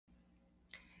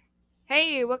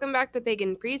Hey, welcome back to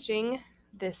Pagan Preaching.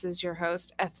 This is your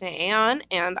host, Ethna Ann,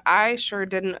 and I sure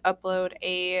didn't upload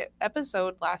a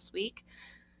episode last week.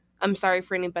 I'm sorry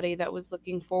for anybody that was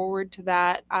looking forward to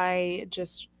that. I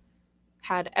just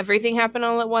had everything happen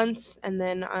all at once, and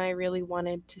then I really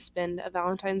wanted to spend a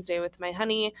Valentine's Day with my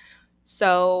honey.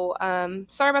 So,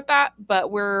 sorry about that,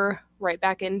 but we're right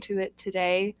back into it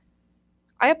today.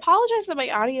 I apologize that my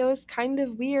audio is kind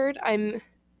of weird. I'm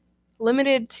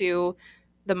limited to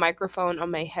the microphone on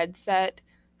my headset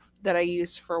that I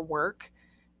use for work.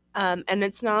 And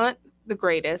it's not the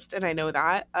greatest, and I know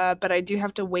that, but I do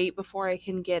have to wait before I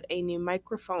can get a new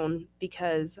microphone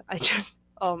because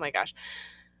oh my gosh,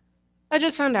 I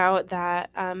just found out that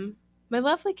my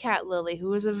lovely cat Lily,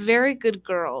 who is a very good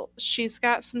girl, she's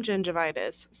got some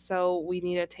gingivitis, so we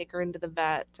need to take her into the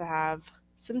vet to have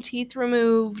some teeth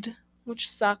removed, which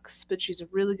sucks, but she's a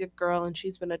really good girl and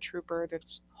she's been a trooper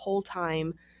this whole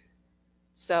time.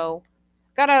 So,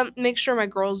 gotta make sure my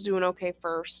girl's doing okay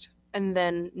first, and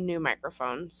then new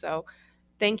microphone. So,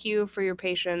 thank you for your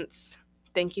patience.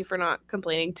 Thank you for not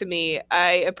complaining to me.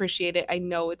 I appreciate it. I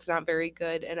know it's not very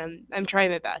good, and I'm trying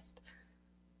my best.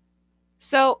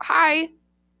 So, hi,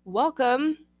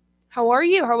 welcome. How are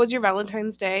you? How was your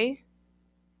Valentine's Day?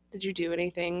 Did you do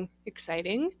anything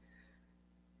exciting?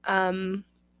 I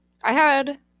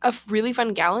had a really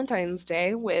fun Galentine's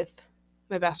Day with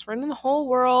my best friend in the whole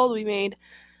world. We made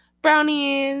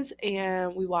brownies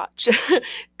and we watched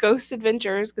Ghost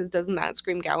Adventures because doesn't that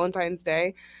scream Galentine's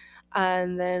Day?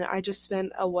 And then I just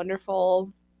spent a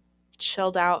wonderful,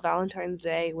 chilled out Valentine's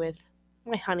Day with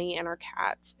my honey and our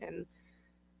cats, and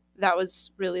that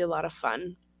was really a lot of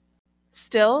fun.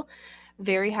 Still,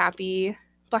 very happy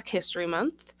Black History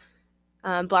Month.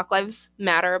 Black Lives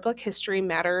Matter, Black History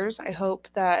Matters. I hope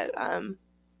that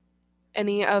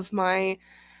any of my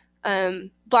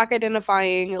Black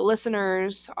identifying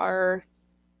listeners are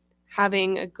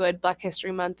having a good Black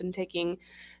History Month and taking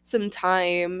some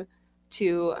time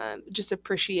to just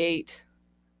appreciate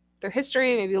their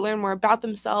history, maybe learn more about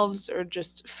themselves, or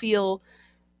just feel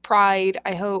pride.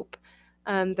 I hope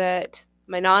that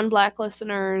my non-Black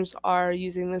listeners are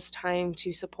using this time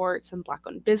to support some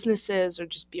Black-owned businesses or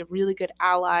just be a really good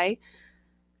ally.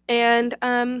 And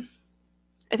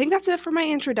I think that's it for my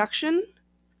introduction.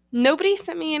 Nobody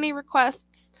sent me any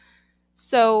requests,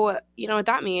 so you know what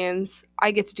that means.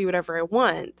 I get to do whatever I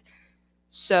want.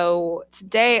 So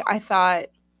today I thought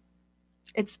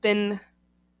it's been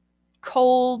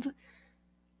cold,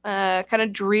 kind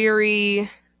of dreary.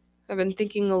 I've been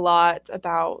thinking a lot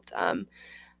about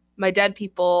my dead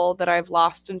people that I've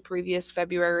lost in previous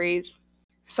Februaries.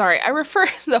 Sorry, I refer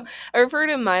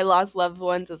to my lost loved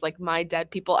ones as like my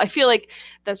dead people. I feel like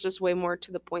that's just way more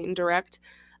to the point and direct.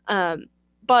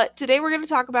 But today we're going to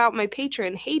talk about my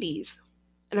patron Hades,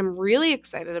 and I'm really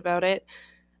excited about it.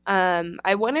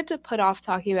 I wanted to put off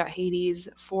talking about Hades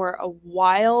for a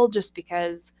while just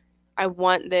because I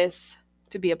want this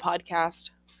to be a podcast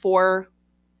for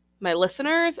my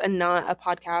listeners and not a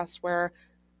podcast where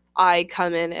I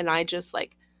come in and I just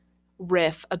like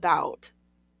riff about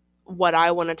what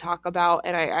I want to talk about,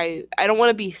 and I don't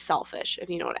want to be selfish, if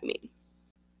you know what I mean.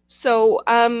 So,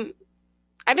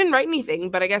 I didn't write anything,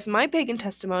 but I guess my pagan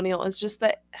testimonial is just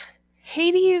that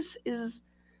Hades is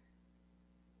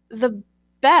the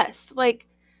best. Like,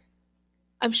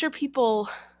 I'm sure people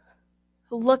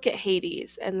look at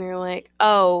Hades and they're like,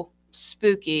 oh,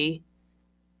 spooky.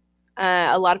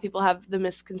 A lot of people have the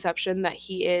misconception that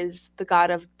he is the god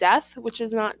of death, which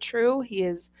is not true. He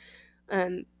is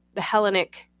the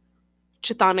Hellenic,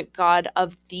 Chthonic god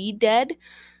of the dead.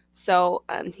 So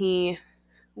he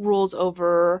rules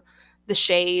over the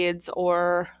shades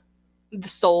or the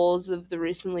souls of the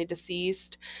recently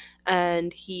deceased.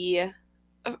 And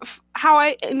how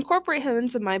I incorporate him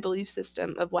into my belief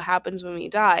system of what happens when we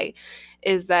die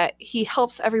is that he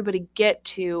helps everybody get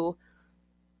to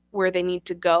where they need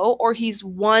to go, or he's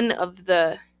one of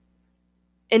the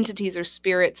entities or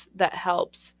spirits that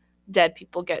helps dead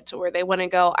people get to where they want to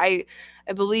go. I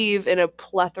believe in a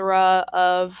plethora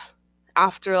of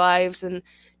afterlives and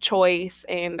choice,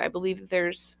 and I believe that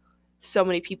there's so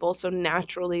many people, so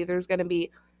naturally there's going to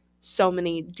be so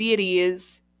many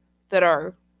deities that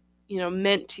are, you know,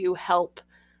 meant to help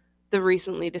the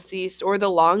recently deceased or the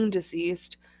long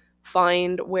deceased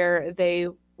find where they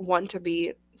want to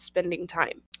be spending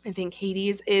time. I think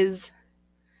Hades is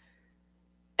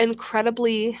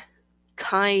incredibly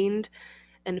kind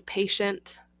and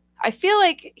patient. I feel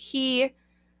like he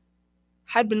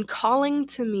had been calling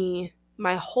to me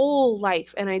my whole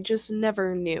life and I just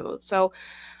never knew. So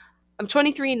I'm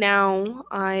 23 now.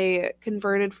 I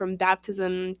converted from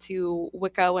baptism to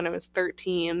Wicca when I was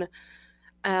 13.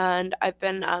 and I've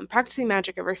been practicing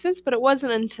magic ever since, but it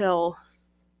wasn't until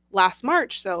last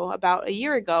March, so about a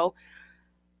year ago,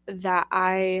 that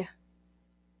I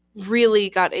really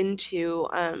got into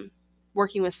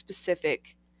working with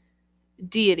specific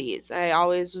deities. I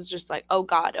always was just like, oh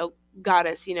God, oh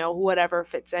goddess, whatever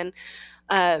fits in.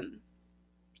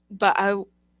 But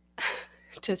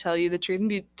to tell you the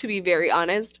truth, to be very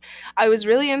honest, I was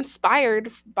really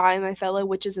inspired by my fellow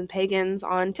witches and pagans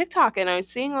on TikTok, and I was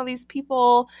seeing all these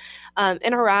people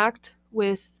interact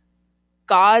with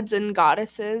gods and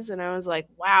goddesses, and I was like,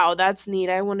 wow, that's neat.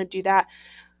 I want to do that.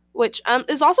 Which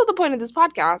is also the point of this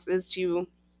podcast, is to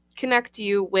connect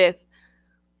you with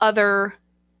other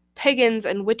pagans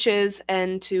and witches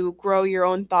and to grow your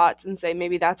own thoughts and say,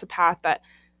 maybe that's a path that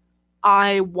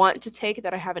I want to take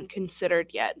that I haven't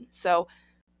considered yet. So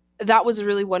that was a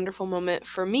really wonderful moment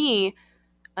for me.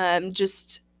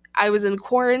 I was in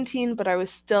quarantine, but I was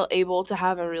still able to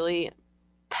have a really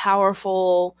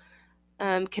powerful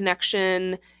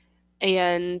connection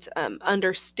and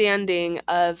understanding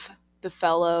of the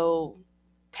fellow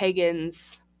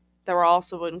pagans that were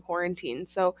also in quarantine.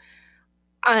 So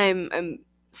I'm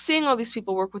seeing all these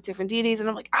people work with different deities, and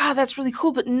I'm like, that's really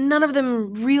cool, but none of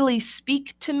them really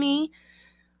speak to me.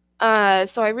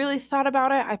 So I really thought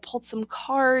about it. I pulled some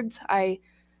cards. I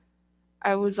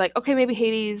was like, okay, maybe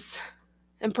Hades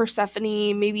and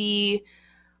Persephone, maybe,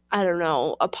 I don't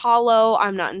know, Apollo,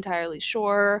 I'm not entirely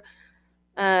sure.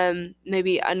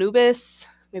 Maybe Anubis,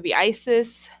 maybe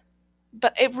Isis.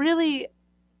 But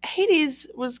Hades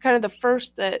was kind of the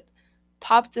first that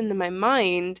popped into my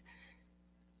mind.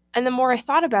 And the more I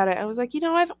thought about it, I was like,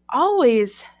 I've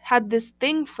always had this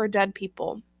thing for dead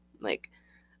people. Like,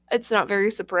 it's not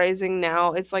very surprising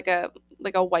now. It's like a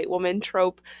white woman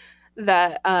trope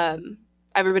that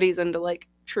everybody's into, like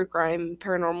true crime,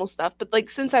 paranormal stuff. But like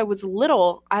since I was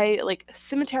little,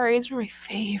 cemeteries were my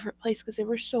favorite place because they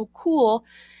were so cool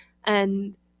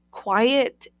and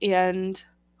quiet and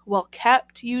well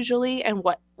kept usually. And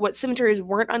what cemeteries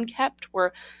weren't unkept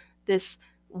were this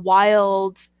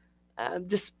wild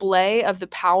display of the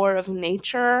power of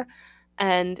nature.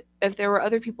 And if there were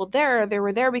other people there, they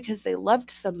were there because they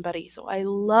loved somebody. So I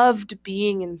loved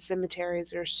being in cemeteries.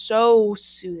 They're so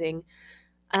soothing.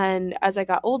 And as I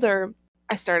got older,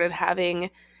 I started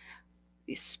having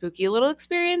these spooky little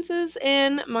experiences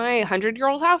in my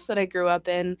 100-year-old house that I grew up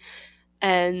in.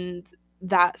 And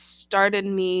that started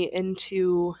me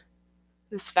into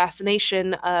this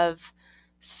fascination of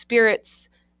spirits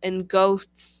and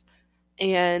ghosts,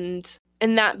 and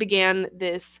that began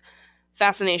this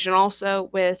fascination also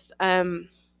with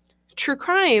true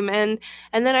crime, and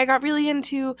then I got really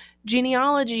into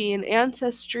genealogy and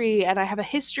ancestry, and I have a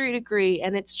history degree,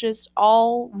 and it's just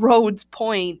all roads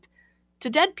point to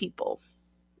dead people.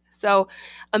 So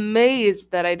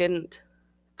amazed that I didn't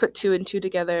put two and two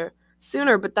together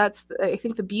sooner. But that's, I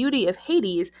think, the beauty of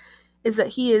Hades is that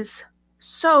he is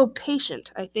so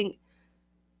patient. I think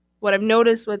what I've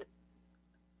noticed with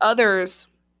others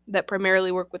that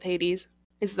primarily work with Hades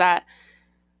is that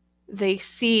they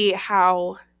see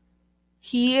how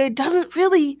he doesn't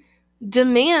really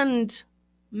demand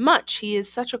much. He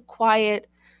is such a quiet,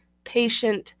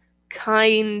 patient,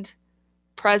 kind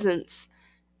presence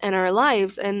in our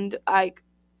lives, and I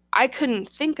couldn't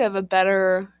think of a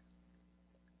better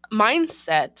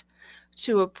mindset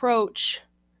to approach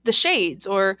the shades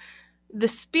or the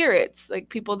spirits, like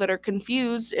people that are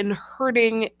confused and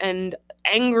hurting and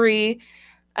angry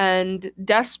and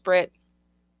desperate.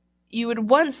 You would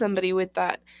want somebody with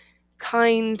that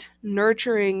kind,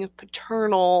 nurturing,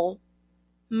 paternal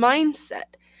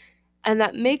mindset. And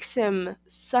that makes him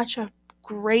such a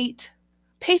great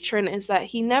patron, is that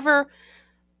he never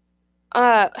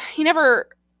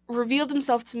revealed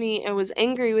himself to me and was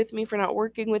angry with me for not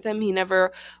working with him. He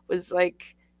never was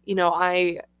like,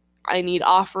 I need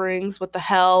offerings, what the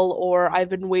hell, or I've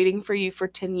been waiting for you for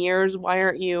 10 years, why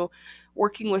aren't you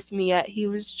working with me yet? He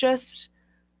was just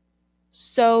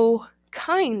so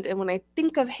kind. And when I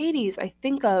think of Hades, I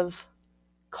think of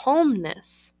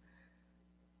calmness.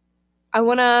 I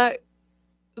want to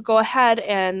go ahead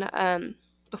and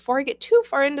before I get too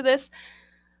far into this,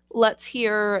 let's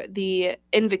hear the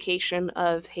invocation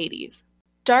of Hades.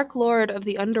 Dark Lord of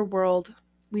the underworld,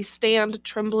 we stand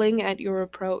trembling at your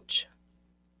approach.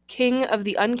 King of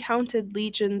the uncounted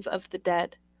legions of the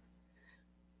dead,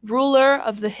 ruler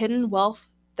of the hidden wealth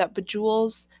that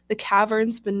bejewels the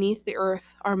caverns beneath the earth,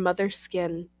 our mother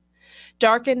skin,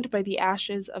 darkened by the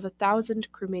ashes of 1,000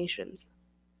 cremations.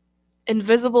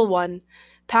 Invisible one,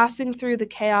 passing through the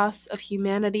chaos of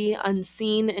humanity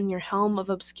unseen in your helm of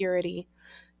obscurity,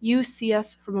 you see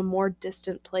us from a more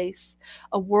distant place,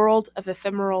 a world of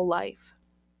ephemeral life.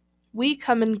 We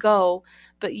come and go,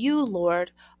 but you,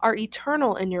 Lord, are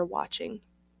eternal in your watching.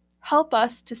 Help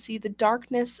us to see the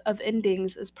darkness of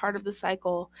endings as part of the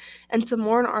cycle, and to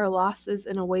mourn our losses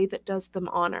in a way that does them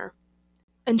honor.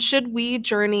 And should we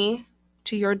journey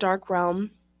to your dark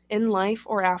realm, in life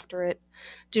or after it,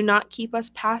 do not keep us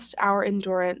past our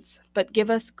endurance, but give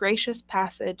us gracious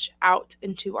passage out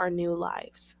into our new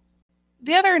lives.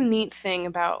 The other neat thing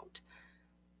about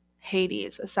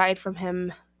Hades, aside from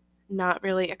him not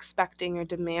really expecting or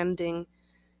demanding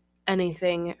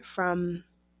anything from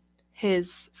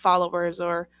his followers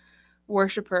or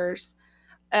worshippers,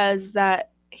 is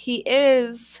that he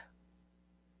is,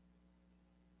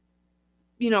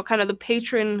 kind of the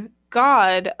patron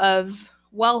god of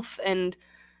wealth and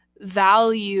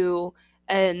value.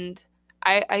 And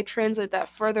I translate that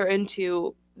further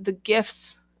into the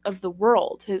gifts of the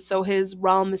world. His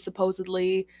realm is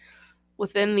supposedly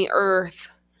within the earth.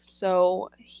 So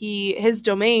his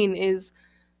domain is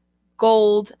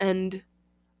gold and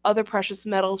other precious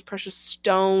metals, precious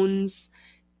stones,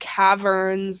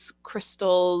 caverns,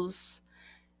 crystals,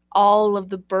 all of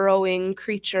the burrowing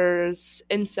creatures,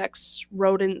 insects,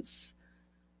 rodents,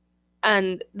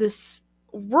 and this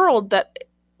world that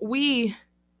we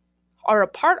are a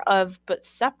part of but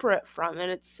separate from. And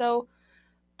it's so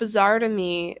bizarre to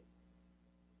me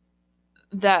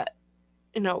that,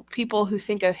 people who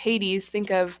think of Hades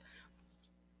think of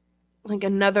like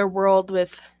another world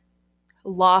with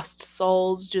lost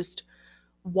souls just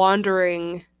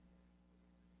wandering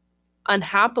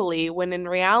unhappily, when in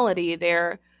reality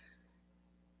they're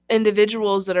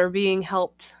individuals that are being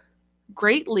helped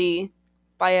greatly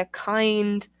by a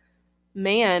kind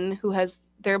man who has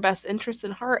their best interests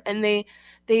in heart. And they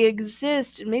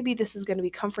exist, and maybe this is going to be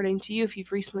comforting to you if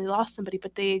you've recently lost somebody,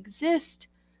 but they exist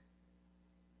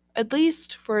at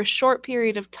least for a short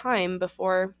period of time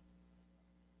before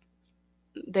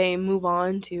they move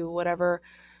on to whatever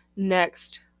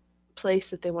next place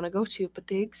that they want to go to. But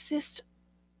they exist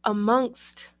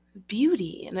amongst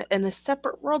beauty in a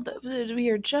separate world that we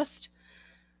are just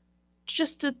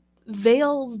a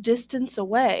veil's distance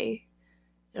away.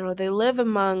 They live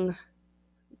among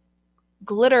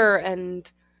glitter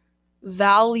and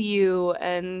value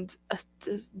and a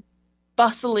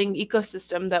bustling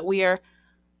ecosystem that we are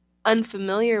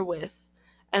unfamiliar with.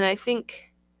 And I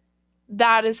think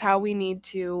that is how we need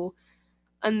to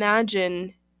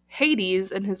imagine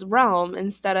Hades and his realm,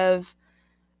 instead of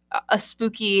a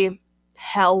spooky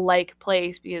hell-like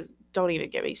place, because don't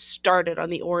even get me started on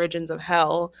the origins of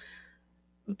hell,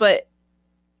 but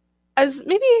as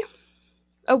maybe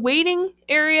a waiting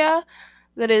area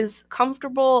that is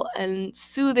comfortable and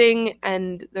soothing,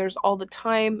 and there's all the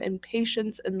time and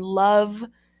patience and love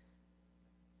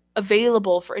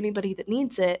available for anybody that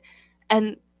needs it.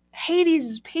 And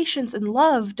Hades' patience and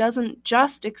love doesn't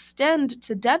just extend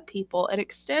to dead people, it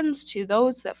extends to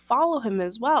those that follow him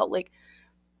as well. Like,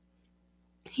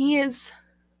 he is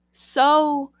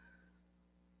so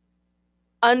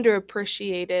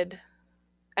underappreciated,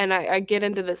 and I get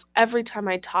into this every time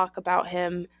I talk about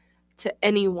him to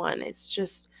anyone. It's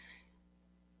just,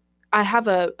 I have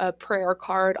a prayer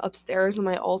card upstairs on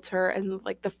my altar, and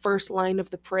like the first line of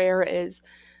the prayer is,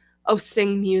 "Oh,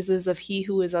 sing muses of he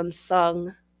who is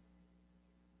unsung."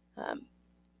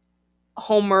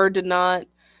 Homer did not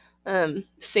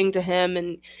sing to him,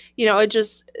 and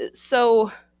it's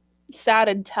so sad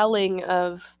and telling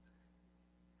of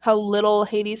how little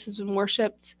Hades has been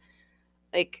worshipped.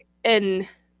 Like, in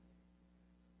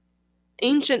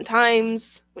ancient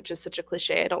times, which is such a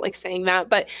cliche, I don't like saying that,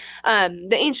 but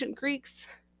the ancient Greeks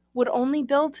would only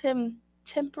build him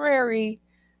temporary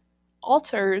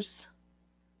altars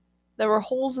that were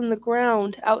holes in the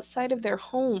ground outside of their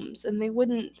homes, and they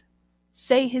wouldn't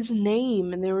say his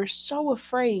name, and they were so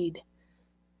afraid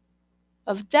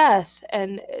of death.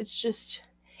 And it's just,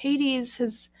 he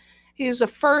was the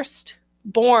first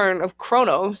born of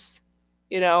Kronos,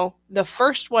 the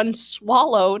first one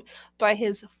swallowed by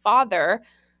his father.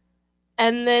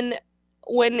 And then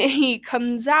when he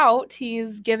comes out,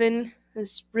 he's given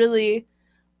this really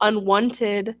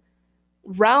unwanted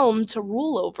realm to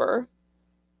rule over.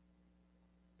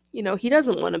 He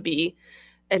doesn't want to be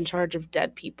in charge of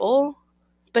dead people,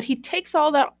 but he takes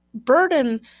all that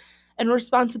burden and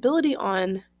responsibility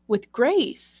on with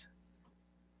grace.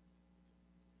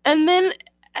 And then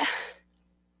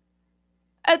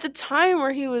at the time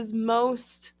where he was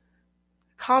most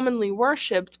commonly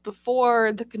worshipped,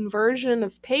 before the conversion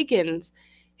of pagans,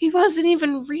 he wasn't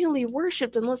even really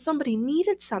worshipped unless somebody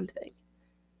needed something.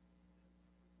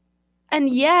 And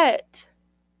yet,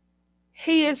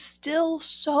 he is still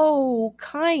so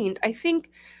kind. I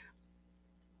think,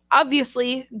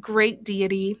 obviously, great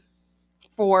deity,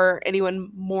 for anyone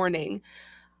mourning.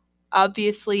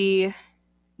 Obviously,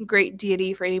 great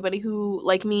deity for anybody who,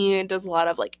 like me, does a lot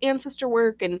of like ancestor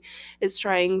work and is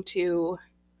trying to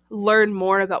learn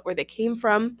more about where they came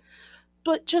from.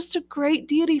 But just a great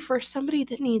deity for somebody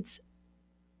that needs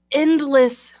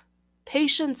endless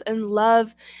patience and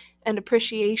love and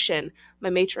appreciation. My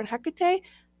matron Hecate,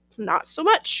 not so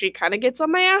much. She kind of gets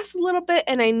on my ass a little bit,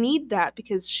 and I need that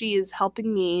because she is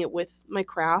helping me with my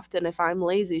craft, and if I'm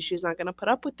lazy, she's not going to put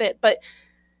up with it. But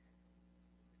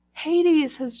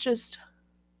Hades has just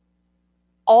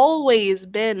always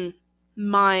been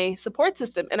my support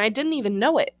system, and I didn't even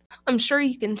know it. I'm sure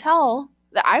you can tell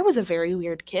that I was a very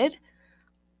weird kid.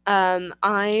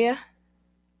 I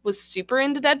was super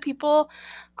into dead people.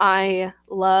 I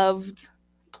loved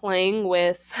playing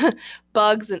with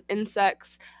bugs and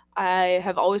insects. I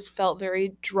have always felt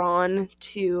very drawn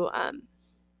to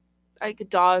like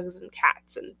dogs and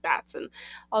cats and bats and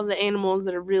all the animals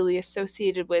that are really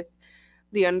associated with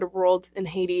the underworld in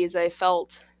Hades. I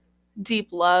felt deep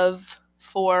love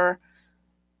for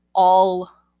all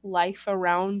life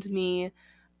around me.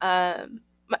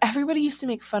 Everybody used to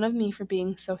make fun of me for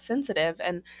being so sensitive,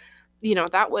 and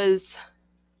that was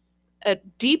a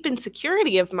deep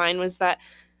insecurity of mine, was that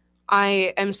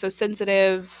I am so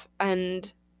sensitive,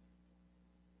 and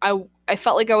I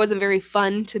felt like I wasn't very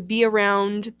fun to be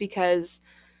around because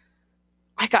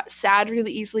I got sad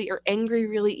really easily or angry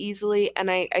really easily, and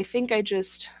I think I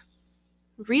just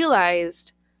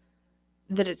realized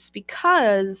that it's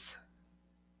because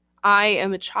I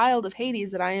am a child of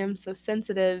Hades that I am so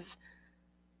sensitive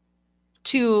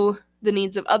to the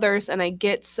needs of others, and I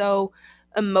get so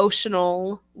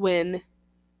emotional when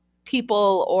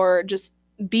people or just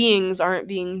beings aren't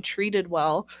being treated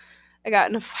well. I got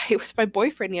in a fight with my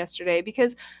boyfriend yesterday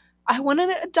because I wanted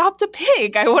to adopt a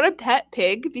pig. I want a pet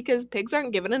pig because pigs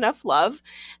aren't given enough love.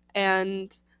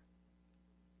 And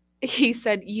he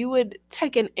said, you would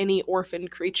take in any orphan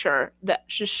creature that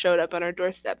just showed up on our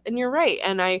doorstep. And you're right.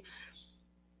 And I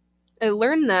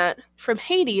learned that from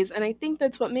Hades. And I think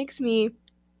that's what makes me,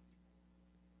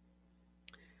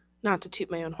 not to toot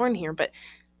my own horn here, but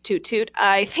toot toot,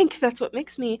 I think that's what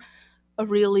makes me a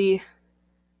really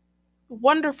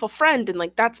wonderful friend, and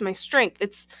like that's my strength.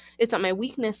 It's not my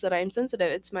weakness that I am sensitive.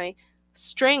 It's my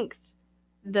strength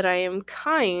that I am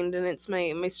kind, and it's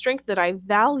my strength that I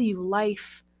value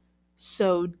life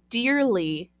so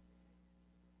dearly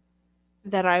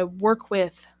that I work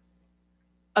with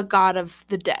a god of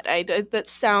the dead. That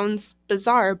sounds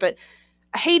bizarre, but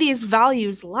Hades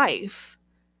values life,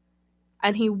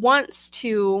 and he wants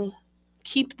to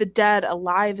keep the dead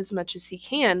alive as much as he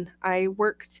can. I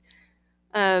worked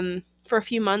for a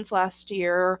few months last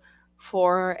year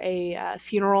for a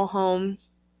funeral home.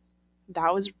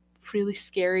 That was really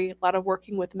scary. A lot of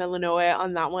working with Melanoa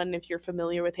on that one, if you're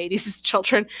familiar with Hades'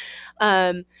 children.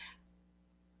 And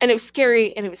it was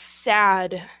scary and it was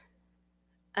sad.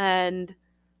 And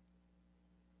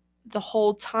the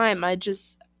whole time,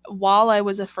 while I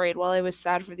was afraid, while I was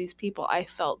sad for these people, I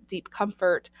felt deep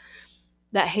comfort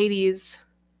that Hades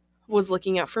was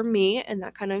looking out for me in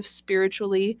that kind of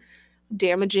spiritually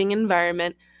damaging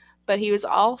environment, but he was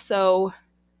also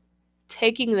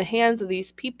taking the hands of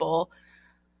these people.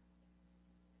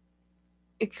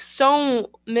 So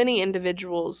many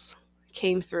individuals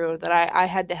came through that I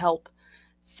had to help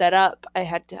set up, I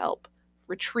had to help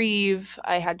retrieve,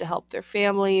 I had to help their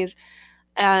families,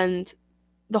 and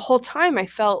the whole time I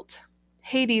felt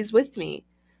Hades with me.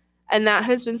 And that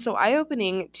has been so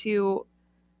eye-opening to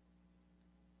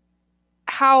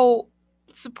how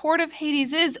supportive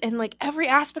Hades is in like every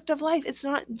aspect of life. It's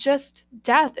not just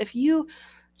death. If you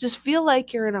just feel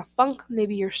like you're in a funk,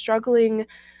 maybe you're struggling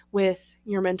with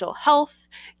your mental health,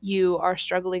 you are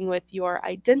struggling with your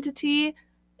identity,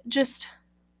 just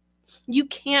you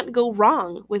can't go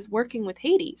wrong with working with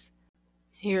Hades.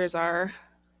 Here's our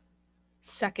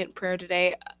second prayer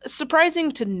today.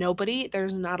 Surprising to nobody,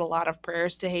 there's not a lot of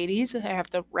prayers to Hades. I have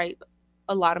to write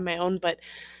a lot of my own, but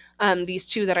these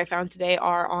two that I found today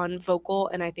are on vocal,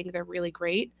 and I think they're really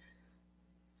great.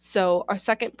 So our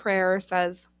second prayer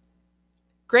says,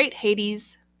 Great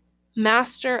Hades,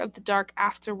 master of the dark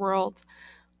afterworld,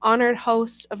 honored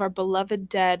host of our beloved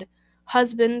dead,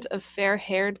 husband of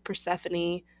fair-haired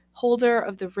Persephone, holder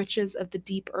of the riches of the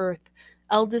deep earth,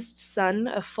 eldest son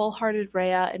of full-hearted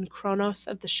Rhea and Kronos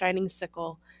of the shining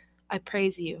sickle, I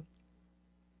praise you.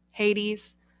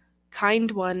 Hades,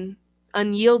 kind one,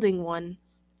 unyielding one,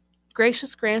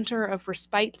 gracious granter of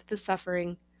respite to the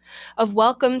suffering, of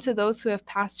welcome to those who have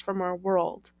passed from our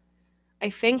world, I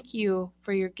thank you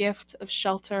for your gift of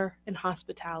shelter and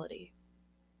hospitality.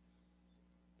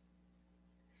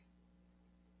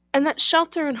 And that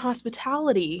shelter and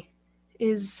hospitality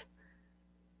is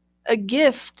a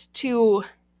gift to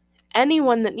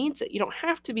anyone that needs it. You don't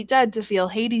have to be dead to feel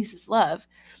Hades' love.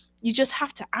 You just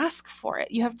have to ask for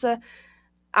it. You have to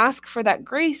ask for that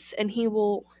grace, and he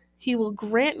will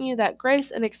grant you that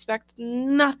grace and expect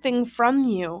nothing from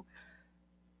you,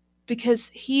 because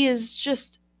he is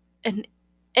just an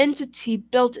entity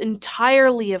built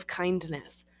entirely of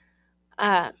kindness,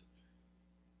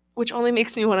 which only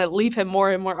makes me want to leave him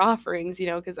more and more offerings,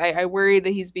 because I worry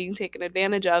that he's being taken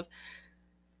advantage of.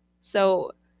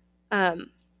 So I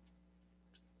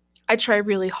try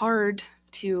really hard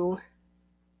to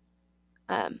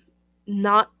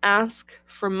not ask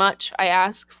for much. I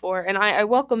ask for, and I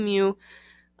welcome you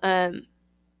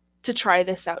to try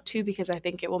this out too, because I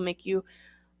think it will make you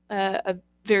a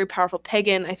very powerful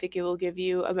pagan. I think it will give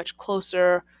you a much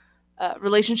closer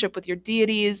relationship with your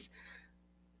deities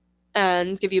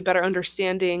and give you a better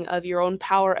understanding of your own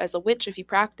power as a witch if you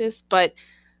practice. But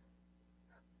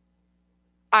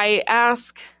I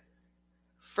ask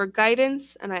for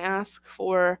guidance, and I ask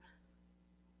for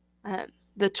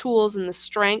the tools and the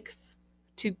strength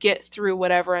to get through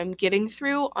whatever I'm getting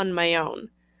through on my own.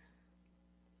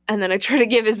 And then I try to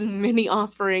give as many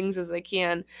offerings as I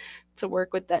can to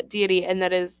work with that deity. And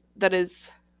that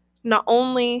is not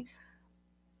only,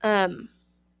 I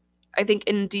think,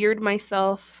 endeared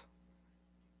myself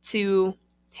to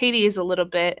Hades a little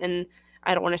bit, and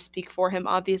I don't want to speak for him,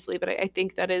 obviously, but I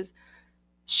think that has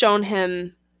shown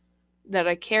him that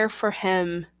I care for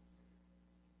him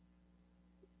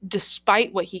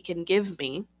despite what he can give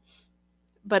me.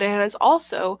 But it has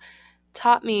also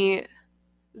taught me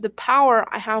the power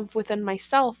I have within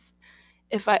myself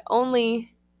if I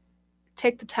only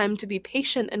take the time to be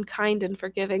patient and kind and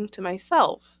forgiving to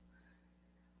myself.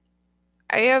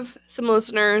 I have some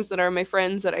listeners that are my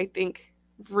friends that I think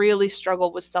really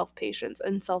struggle with self-patience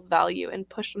and self-value and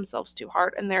push themselves too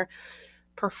hard, and they're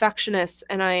perfectionists.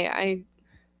 And I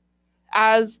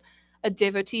as a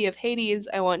devotee of Hades,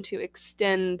 I want to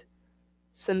extend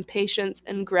some patience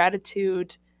and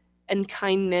gratitude and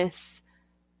kindness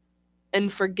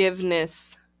and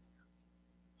forgiveness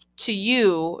to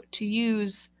you to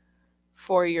use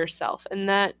for yourself. And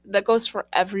that goes for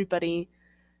everybody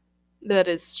that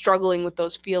is struggling with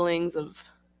those feelings of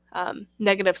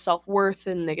negative self-worth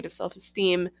and negative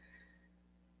self-esteem.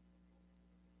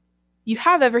 You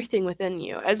have everything within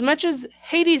you. As much as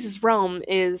Hades' realm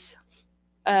is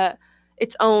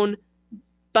its own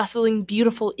bustling,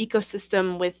 beautiful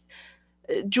ecosystem with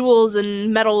jewels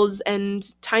and metals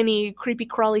and tiny, creepy,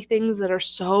 crawly things that are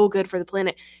so good for the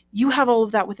planet, you have all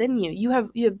of that within you. You have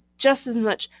just as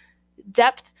much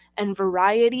depth and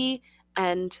variety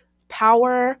and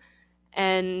power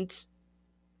and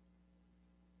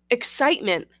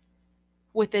excitement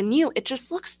within you. It just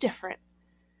looks different.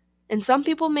 And some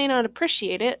people may not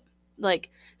appreciate it. Like,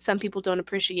 some people don't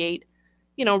appreciate,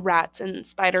 rats and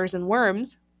spiders and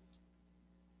worms.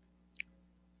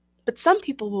 But some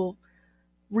people will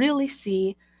really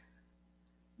see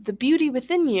the beauty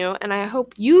within you, and I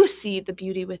hope you see the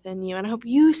beauty within you, and I hope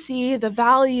you see the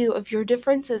value of your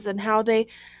differences and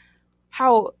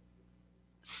how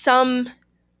some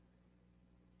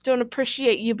don't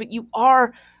appreciate you, but you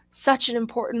are such an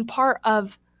important part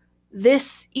of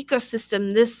this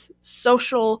ecosystem, this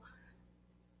social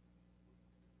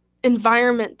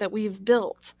environment that we've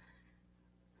built.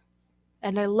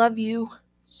 And I love you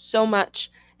so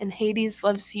much, and Hades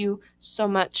loves you so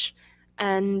much.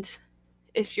 And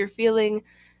if you're feeling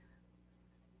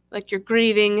like you're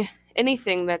grieving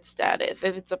anything that's dead, if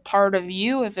it's a part of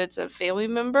you, if it's a family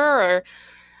member or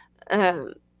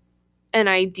an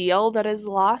ideal that is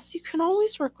lost, you can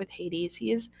always work with Hades.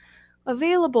 He is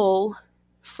available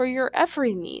for your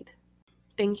every need.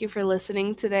 Thank you for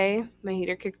listening today. My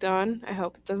heater kicked on. I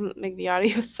hope it doesn't make the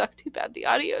audio suck too bad. The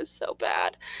audio is so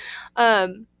bad. I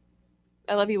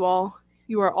love you all.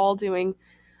 You are all doing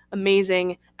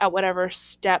amazing at whatever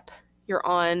step you're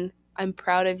on. I'm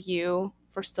proud of you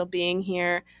for still being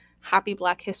here. Happy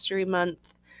Black History Month.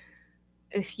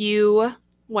 If you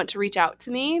want to reach out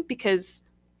to me, because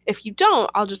if you don't,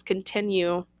 I'll just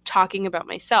continue talking about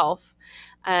myself,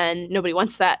 and nobody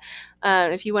wants that.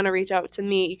 If you want to reach out to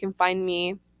me, you can find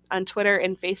me on Twitter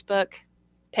and Facebook,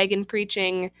 Pagan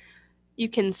Preaching. You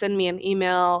can send me an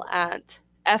email at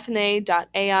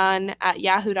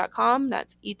ethne.ean@yahoo.com.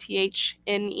 That's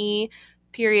ETHNE.EAN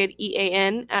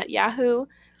at Yahoo.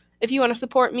 If you want to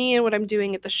support me and what I'm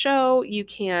doing at the show, you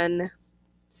can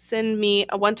send me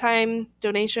a one-time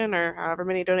donation or however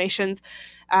many donations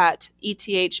at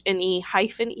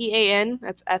ETHNE-EAN.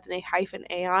 That's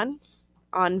Ethne-Aeon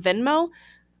on Venmo.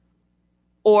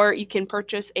 or you can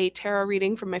purchase a tarot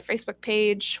reading from my Facebook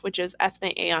page, which is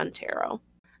Ethne Aeon Tarot.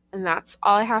 And that's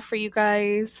all I have for you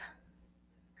guys.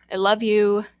 I love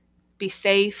you. Be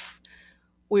safe.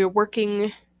 We're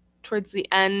working towards the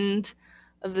end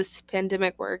of this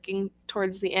pandemic, working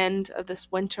towards the end of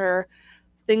this winter.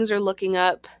 Things are looking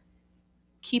up.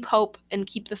 Keep hope and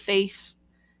keep the faith.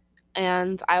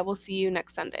 And I will see you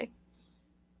next Sunday.